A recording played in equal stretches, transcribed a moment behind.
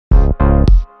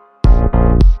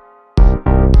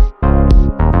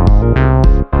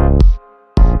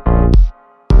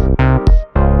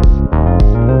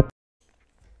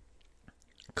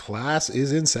class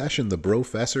is in session. The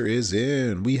Brofessor is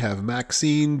in. We have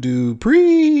MAXXINE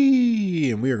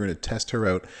DUPRI, and we are going to test her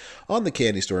out on the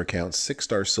candy store account.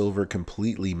 6-star silver,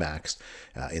 completely maxed,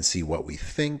 and see what we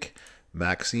think.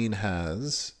 MAXXINE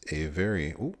has a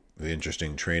very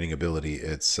interesting training ability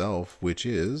itself, which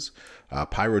is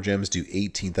Pyro Gems do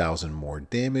 18,000 more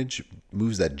damage.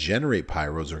 Moves that generate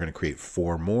Pyros are going to create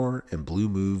 4 more, and blue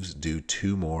moves do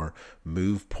 2 more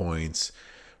move points.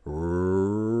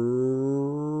 Rieger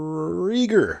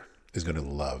is going to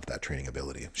love that training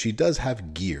ability. She does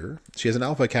have gear. She has an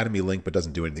Alpha Academy link, but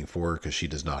doesn't do anything for her because she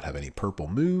does not have any purple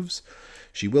moves.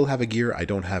 She will have a gear. I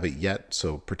don't have it yet,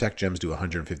 so Protect Gems do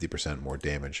 150% more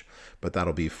damage, but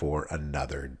that'll be for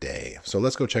another day. So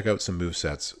let's go check out some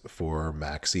movesets for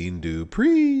MAXXINE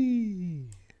DUPRI.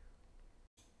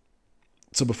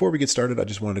 So before we get started, I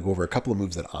just wanted to go over a couple of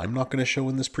moves that I'm not going to show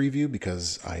in this preview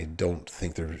because I don't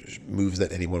think they're moves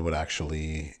that anyone would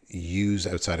actually use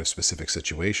outside of specific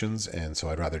situations. And so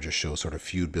I'd rather just show sort of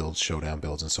feud builds, showdown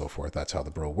builds, and so forth. That's how the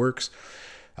bro works.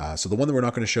 So the one that we're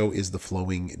not going to show is the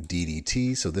Flowing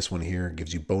DDT. So this one here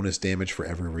gives you bonus damage for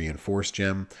every reinforced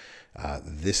gem.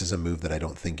 This is a move that I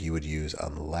don't think you would use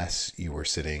unless you were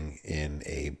sitting in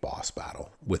a boss battle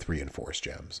with reinforced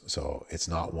gems. So it's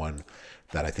not one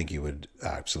that I think you would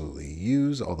absolutely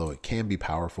use, although it can be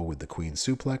powerful with the Queen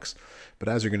Suplex. But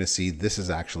as you're going to see, this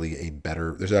is actually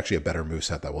there's actually a better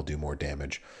moveset that will do more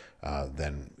damage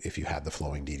than if you had the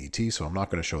Flowing DDT. So I'm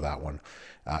not going to show that one.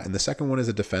 And the second one is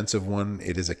a defensive one.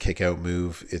 It is a kick out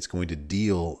move. It's going to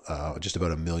deal just about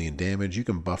 1 million damage. You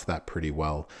can buff that pretty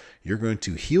well. You're going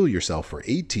to heal yourself for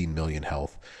 18 million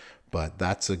health, but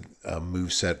that's a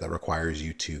move set that requires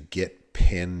you to get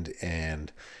pinned,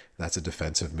 and that's a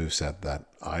defensive move set that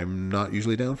I'm not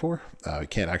usually down for. You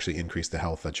can't actually increase the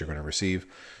health that you're going to receive.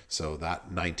 So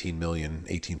that 19 million,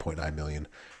 18.9 million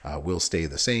will stay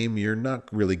the same. You're not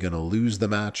really going to lose the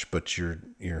match, but you're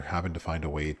having to find a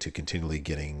way to continually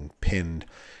getting pinned,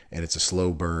 and it's a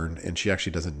slow burn, and she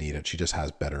actually doesn't need it. She just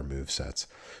has better move sets.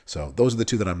 So those are the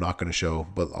two that I'm not going to show,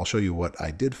 but I'll show you what I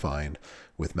did find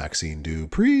with MAXXINE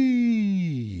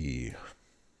DUPRI.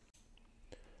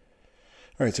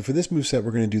 All right, so for this moveset,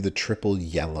 we're going to do the triple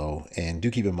yellow, and do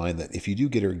keep in mind that if you do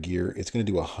get her gear, it's going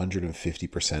to do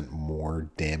 150% more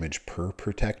damage per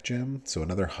Protect Gem. So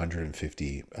another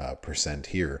 150%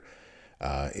 here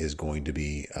is going to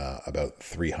be about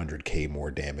 300k more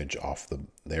damage off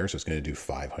there. So it's going to do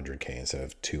 500k instead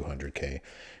of 200k,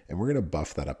 and we're going to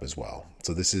buff that up as well.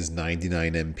 So this is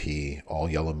 99 MP. All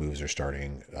yellow moves are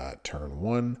starting turn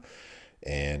 1.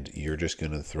 And you're just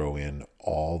going to throw in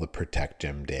all the Protect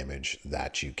Gem damage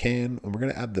that you can. And we're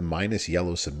going to add the minus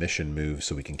yellow submission move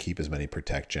so we can keep as many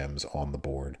Protect Gems on the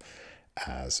board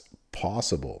as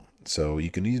possible. So you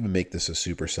can even make this a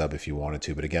super sub if you wanted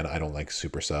to. But again, I don't like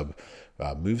super sub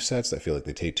move sets. I feel like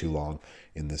they take too long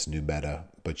in this new meta.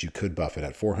 But you could buff it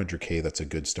at 400k. That's a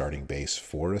good starting base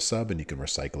for a sub, and you can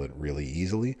recycle it really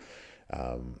easily.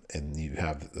 And you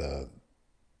have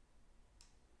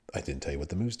I didn't tell you what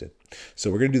the moves did.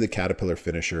 So we're going to do the Caterpillar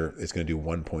Finisher. It's going to do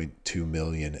 1.2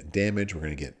 million damage. We're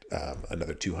going to get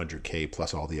another 200k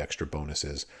plus all the extra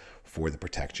bonuses for the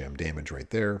Protect Gem damage right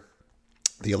there.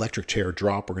 The Electric Chair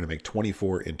Drop, we're going to make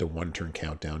 24 into 1-turn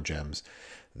countdown gems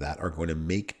that are going to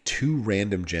make 2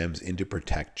 random gems into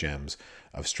Protect Gems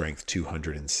of strength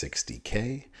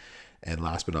 260k. And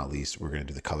last but not least, we're going to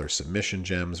do the color submission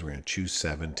gems. We're going to choose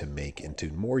 7 to make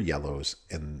into more yellows,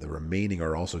 and the remaining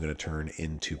are also going to turn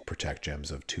into Protect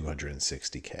Gems of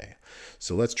 260k.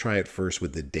 So let's try it first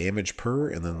with the damage per,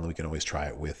 and then we can always try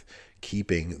it with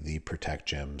keeping the Protect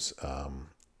Gems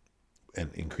and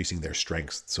increasing their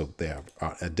strength so they have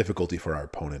a difficulty for our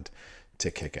opponent to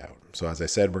kick out. So as I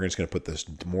said, we're just going to put this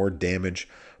more damage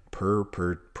per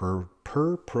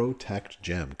Protect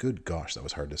Gem. Good gosh, that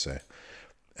was hard to say.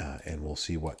 And we'll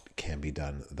see what can be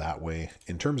done that way.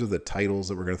 In terms of the titles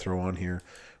that we're going to throw on here,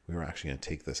 we were actually going to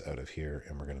take this out of here,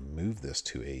 and we're going to move this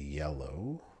to a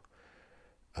yellow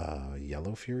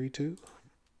Fury 2.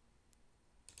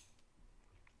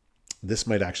 This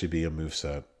might actually be a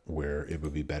moveset where it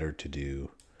would be better to do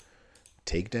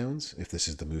takedowns if this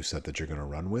is the moveset that you're going to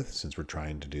run with, since we're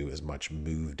trying to do as much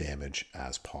move damage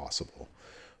as possible.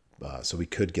 So we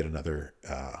could get another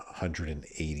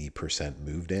 180%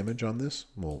 move damage on this.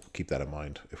 We'll keep that in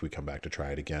mind if we come back to try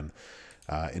it again.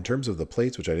 In terms of the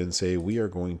plates, which I didn't say, we are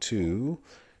going to,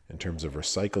 in terms of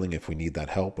recycling, if we need that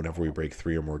help, whenever we break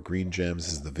 3 or more green gems,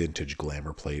 this is the Vintage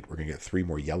Glamour plate. We're going to get 3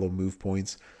 more yellow move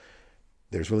points.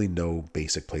 There's really no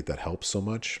basic plate that helps so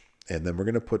much. And then we're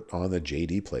going to put on the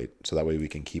JD plate, so that way we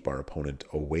can keep our opponent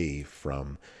away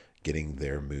from getting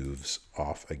their moves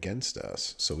off against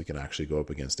us, so we can actually go up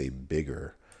against a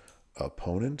bigger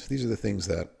opponent. These are the things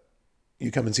that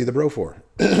you come and see the bro for,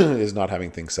 is not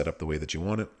having things set up the way that you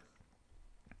want it.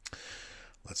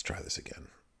 Let's try this again.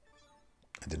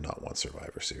 I did not want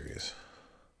Survivor Series.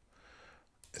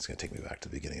 It's going to take me back to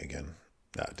the beginning again.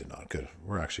 No, it did not. Good.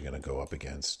 We're actually going to go up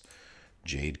against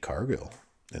Jade Cargill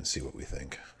and see what we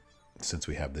think. Since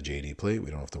we have the JD plate,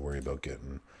 we don't have to worry about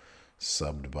getting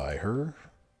subbed by her.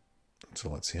 So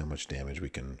let's see how much damage we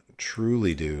can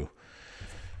truly do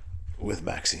with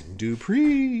MAXXINE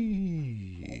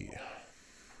DUPRI.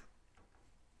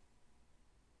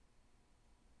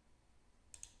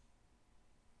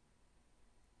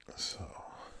 So,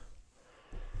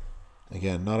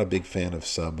 again, not a big fan of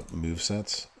sub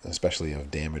movesets, especially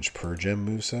of damage per gem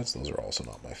movesets. Those are also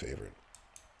not my favorite.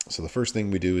 So the first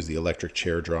thing we do is the electric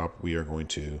chair drop. We are going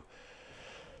to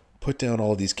put down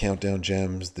all of these countdown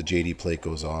gems. The JD plate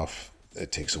goes off.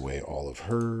 It takes away all of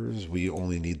hers. We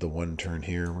only need the one turn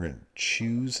here. We're going to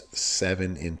choose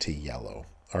 7 into yellow.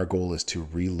 Our goal is to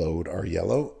reload our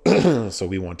yellow. So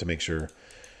we want to make sure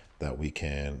that we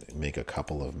can make a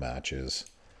couple of matches,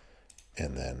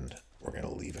 and then we're going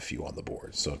to leave a few on the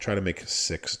board. So try to make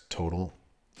 6 total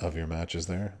of your matches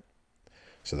there.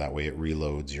 So that way it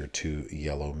reloads your 2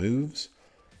 yellow moves.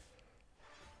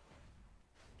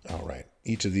 All right.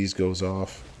 Each of these goes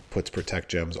off, puts protect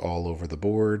gems all over the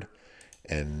board.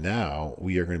 And now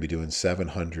we are going to be doing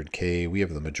 700k. We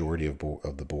have the majority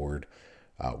of the board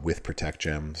with protect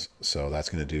gems. So that's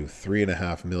going to do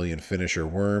 3.5 million finisher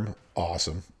worm.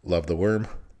 Awesome. Love the worm.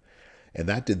 And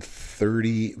that did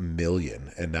 30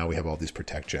 million. And now we have all these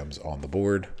protect gems on the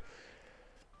board.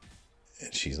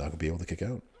 And she's not going to be able to kick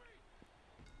out.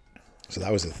 So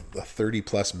that was a 30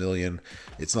 plus million.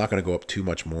 It's not going to go up too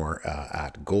much more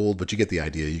at gold, but you get the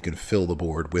idea. You can fill the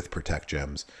board with protect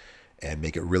gems and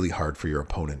make it really hard for your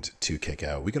opponent to kick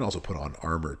out. We can also put on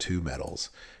armor 2 medals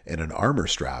and an armor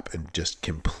strap and just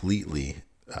completely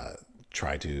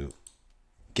try to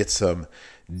get some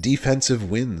defensive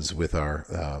wins with our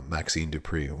MAXXINE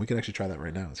DUPRI. We can actually try that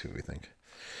right now and see what we think.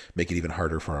 Make it even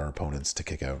harder for our opponents to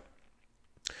kick out.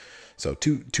 So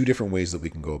two different ways that we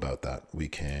can go about that. We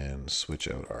can switch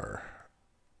out our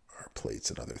plates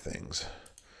and other things.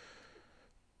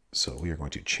 So we are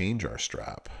going to change our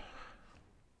strap.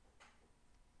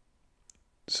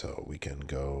 So we can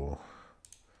go,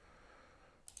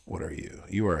 what are you?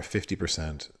 You are a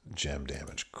 50% gem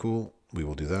damage. Cool. We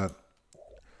will do that.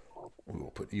 We will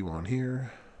put you on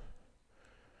here.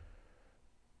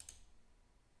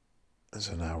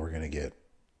 So now we're going to get,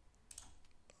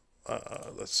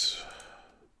 let's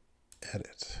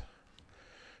edit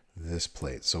this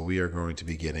plate. So we are going to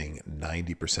be getting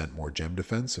 90% more gem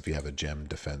defense if you have a gem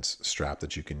defense strap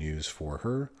that you can use for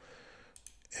her.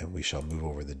 And we shall move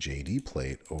over the JD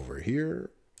plate over here.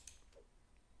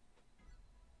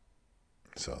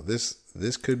 So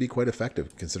this could be quite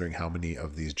effective considering how many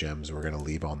of these gems we're going to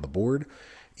leave on the board.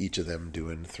 Each of them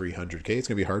doing 300k. It's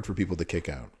going to be hard for people to kick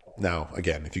out. Now,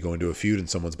 again, if you go into a feud and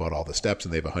someone's bought all the steps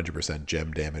and they have 100%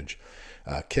 gem damage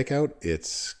kick out,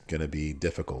 it's going to be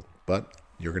difficult. But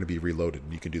you're going to be reloaded,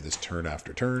 and you can do this turn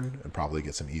after turn and probably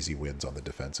get some easy wins on the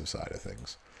defensive side of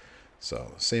things.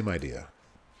 So, same idea.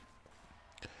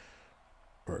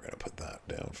 We're going to put that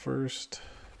down first.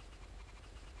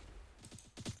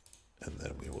 And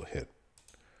then we will hit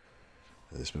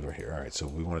this move right here. All right, so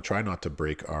we want to try not to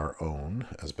break our own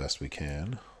as best we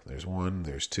can. There's 1,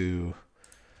 there's 2.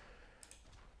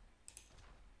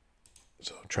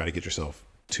 So try to get yourself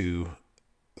 2,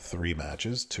 3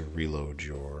 matches to reload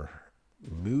your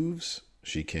moves.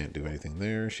 She can't do anything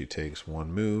there. She takes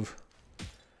 1 move.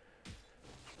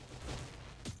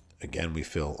 Again, we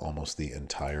fill almost the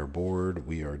entire board.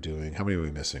 We are doing, how many are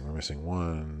we missing? We're missing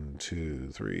 1, 2,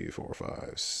 3, 4,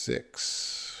 5,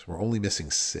 6. We're only missing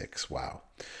 6. Wow.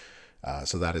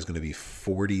 So that is going to be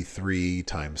 43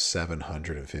 times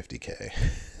 750k.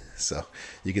 So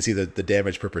you can see that the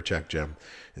damage per protect gem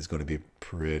is going to be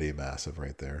pretty massive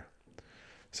right there.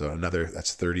 So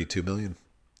that's 32 million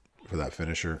for that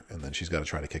finisher. And then she's got to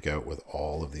try to kick out with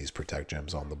all of these protect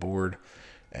gems on the board.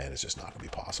 And it's just not going to be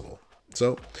possible.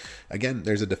 So again,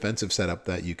 there's a defensive setup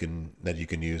that you can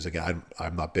use. Again,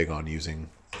 I'm not big on using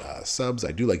subs.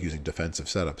 I do like using defensive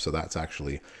setups. So that's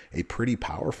actually a pretty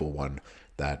powerful one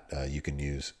that you can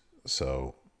use.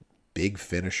 So big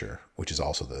finisher, which is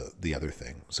also the other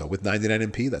thing. So with 99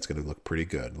 MP, that's going to look pretty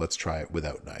good. Let's try it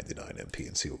without 99 MP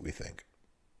and see what we think.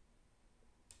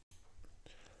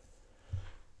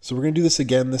 So we're going to do this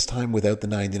again, this time without the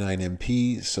 99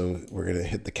 MP. So we're going to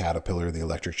hit the caterpillar, the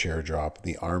electric chair drop,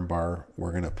 the arm bar.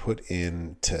 We're going to put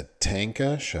in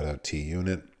Tatanka, shout out T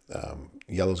unit.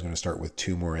 Yellow's going to start with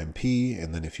 2 more MP.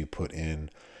 And then if you put in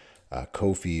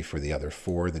Kofi for the other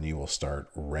 4, then you will start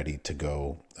ready to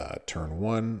go turn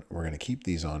 1. We're going to keep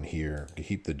these on here,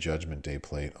 keep the Judgment Day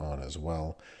plate on as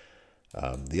well.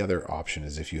 The other option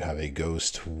is if you have a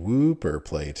Ghost Whooper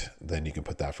plate, then you can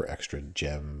put that for extra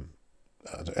gem,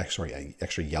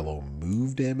 extra yellow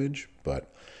move damage,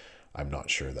 but I'm not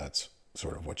sure that's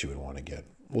sort of what you would want to get.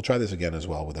 We'll try this again as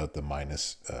well without the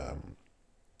minus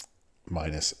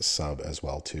sub as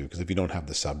well too, because if you don't have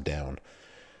the sub down,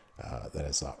 then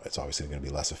it's obviously going to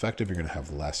be less effective. You're going to have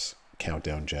less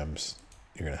countdown gems.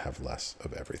 You're going to have less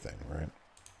of everything, right?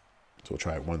 So we'll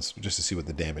try it once just to see what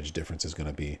the damage difference is going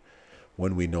to be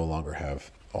when we no longer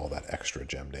have all that extra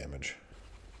gem damage.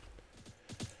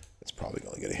 It's probably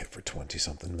going to get a hit for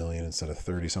 20-something million instead of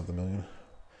 30-something million.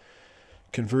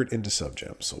 Convert into sub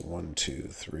gems. So 1, 2,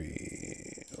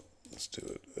 3. Let's do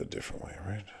it a different way,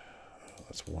 right?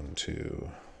 That's 1, 2,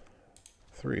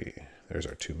 3. There's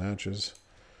our 2 matches.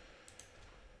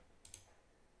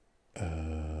 I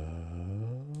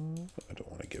don't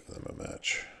want to give them a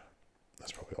match.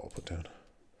 That's probably all I'll put down.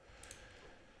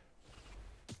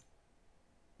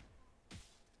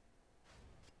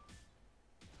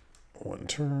 One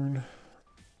turn.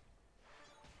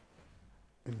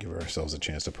 And give ourselves a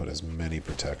chance to put as many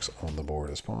protects on the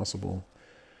board as possible.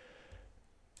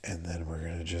 And then we're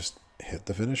going to just hit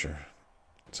the finisher.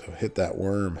 So hit that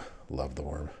worm. Love the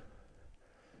worm.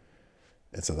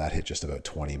 And so that hit just about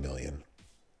 20 million.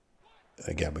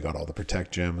 Again, we got all the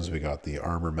protect gems, we got the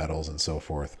armor medals and so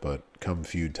forth, but come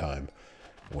feud time,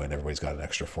 when everybody's got an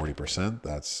extra 40%,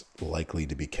 that's likely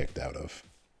to be kicked out of.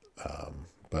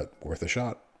 But worth a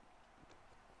shot.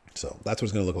 So that's what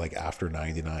it's going to look like after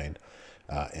 99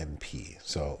 MP.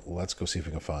 So let's go see if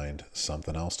we can find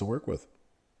something else to work with.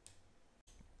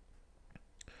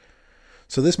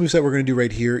 So this moveset we're going to do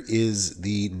right here is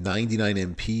the 99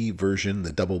 MP version,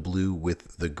 the double blue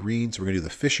with the green. So we're going to do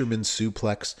the Fisherman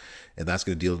Suplex, and that's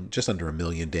going to deal just under 1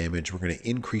 million damage. We're going to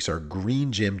increase our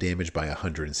green gem damage by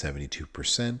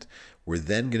 172%. We're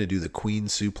then going to do the Queen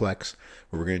Suplex,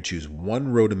 where we're going to choose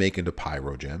 1 row to make into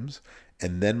Pyro Gems.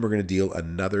 And then we're going to deal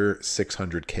another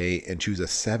 600k and choose a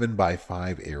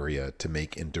 7x5 area to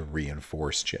make into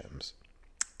Reinforced Gems.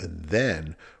 And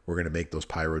then we're going to make those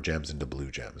Pyro Gems into Blue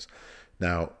Gems.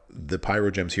 Now, the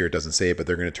Pyro Gems here, it doesn't say it, but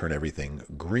they're going to turn everything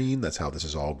green. That's how this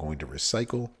is all going to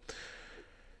recycle.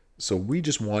 So we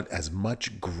just want as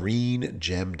much green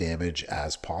gem damage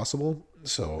as possible.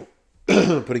 So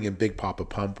putting in Big Papa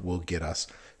Pump will get us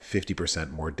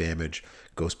 50% more damage.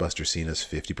 Ghostbuster Cena's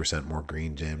 50% more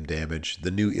green gem damage.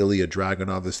 The new Ilya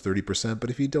Dragunov is 30%,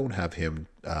 but if you don't have him,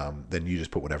 then you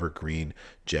just put whatever green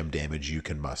gem damage you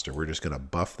can muster. We're just going to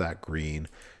buff that green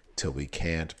till we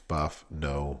can't buff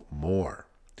no more.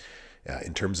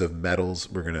 In terms of medals,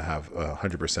 we're going to have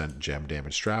 100% gem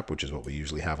damage strap, which is what we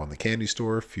usually have on the candy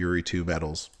store. Fury 2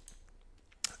 medals.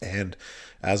 And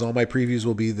as all my previews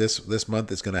will be this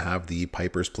month, it's going to have the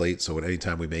Piper's Plate. So at any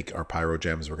time we make our Pyro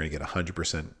Gems, we're going to get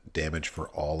 100% damage for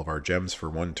all of our gems for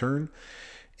 1 turn.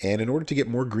 And in order to get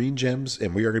more green gems,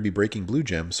 and we are going to be breaking blue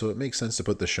gems, so it makes sense to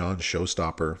put the Sean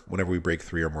Showstopper. Whenever we break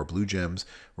 3 or more blue gems,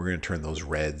 we're going to turn those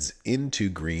reds into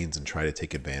greens and try to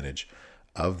take advantage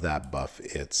of that buff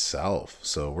itself.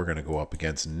 So we're going to go up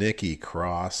against Nikki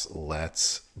Cross.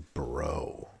 Let's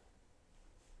bro.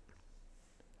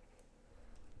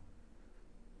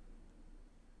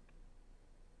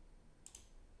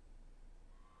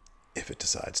 If it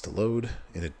decides to load,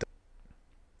 and it does.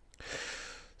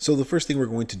 So the first thing we're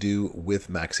going to do with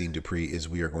MAXXINE Dupree is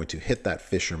we are going to hit that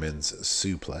Fisherman's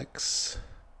Suplex,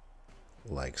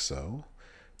 like so.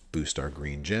 Boost our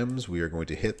green gems. We are going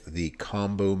to hit the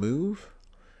combo move.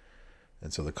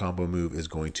 And so the combo move is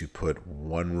going to put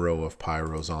 1 row of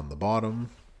Pyros on the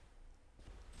bottom,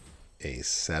 a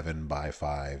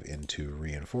 7x5 into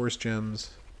Reinforced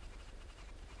Gems.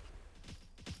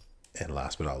 And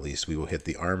last but not least, we will hit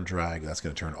the arm drag. That's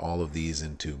going to turn all of these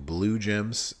into blue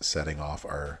gems, setting off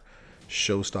our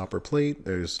Showstopper plate.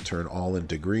 There's turn all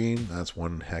into green. That's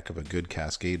one heck of a good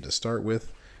cascade to start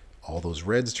with. All those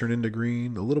reds turn into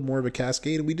green, a little more of a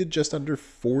cascade, and we did just under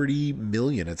 40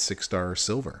 million at 6-star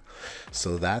silver.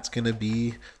 So that's going to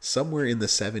be somewhere in the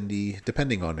 70,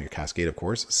 depending on your cascade, of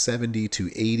course, 70 to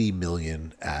 80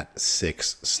 million at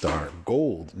 6-star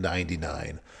gold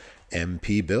 99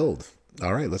 MP build.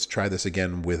 All right, let's try this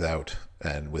again without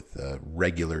and with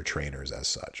regular trainers as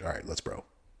such. All right, let's bro.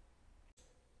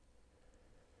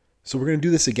 So we're going to do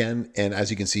this again, and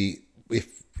as you can see,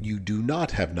 if you do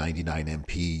not have 99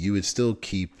 MP, you would still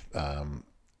keep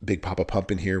Big Papa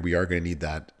Pump in here. We are going to need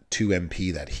that 2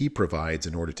 MP that he provides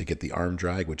in order to get the arm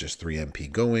drag, which is 3 MP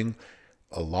going.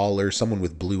 A Lawler, someone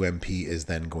with blue MP, is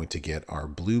then going to get our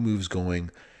blue moves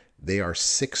going. They are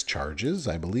 6 charges,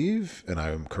 I believe, and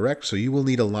I'm correct. So you will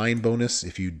need a line bonus.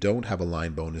 If you don't have a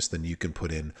line bonus, then you can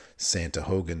put in Santa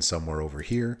Hogan somewhere over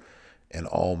here, and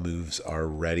all moves are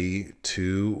ready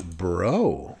to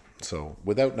bro. So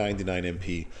without 99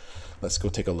 MP, let's go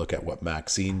take a look at what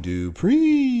MAXXINE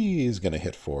DUPRI is going to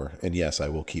hit for. And yes, I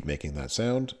will keep making that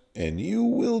sound, and you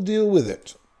will deal with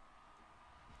it.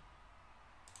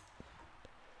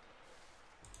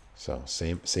 So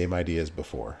same idea as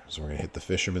before. So we're going to hit the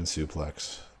Fisherman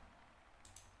Suplex.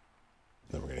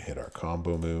 Then we're going to hit our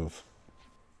combo move.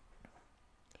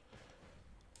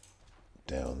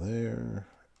 Down there.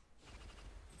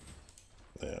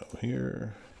 Down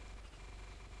here.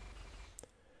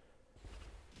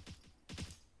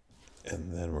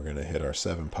 And then we're going to hit our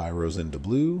 7 pyros into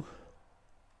blue.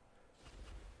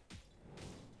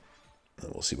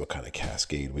 And we'll see what kind of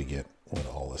cascade we get when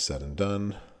all is said and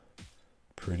done.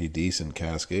 Pretty decent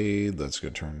cascade. That's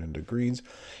going to turn into greens.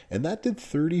 And that did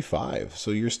 35. So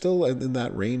you're still in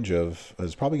that range of,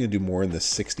 it's probably going to do more in the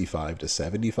 65 to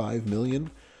 75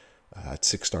 million at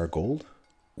 6-star gold,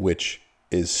 which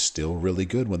is still really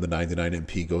good when the 99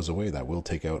 MP goes away. That will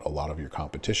take out a lot of your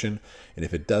competition. And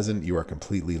if it doesn't, you are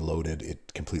completely loaded.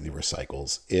 It completely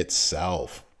recycles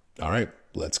itself. All right,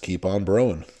 let's keep on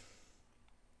broing.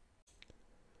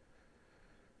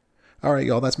 All right,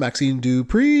 y'all, that's MAXXINE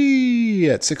DUPRI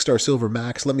at 6-star silver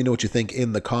max. Let me know what you think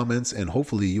in the comments, and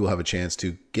hopefully you will have a chance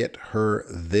to get her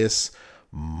this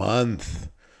month.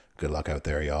 Good luck out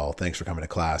there, y'all. Thanks for coming to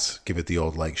class. Give it the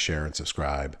old like, share, and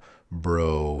subscribe.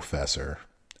 Brofessor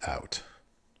out.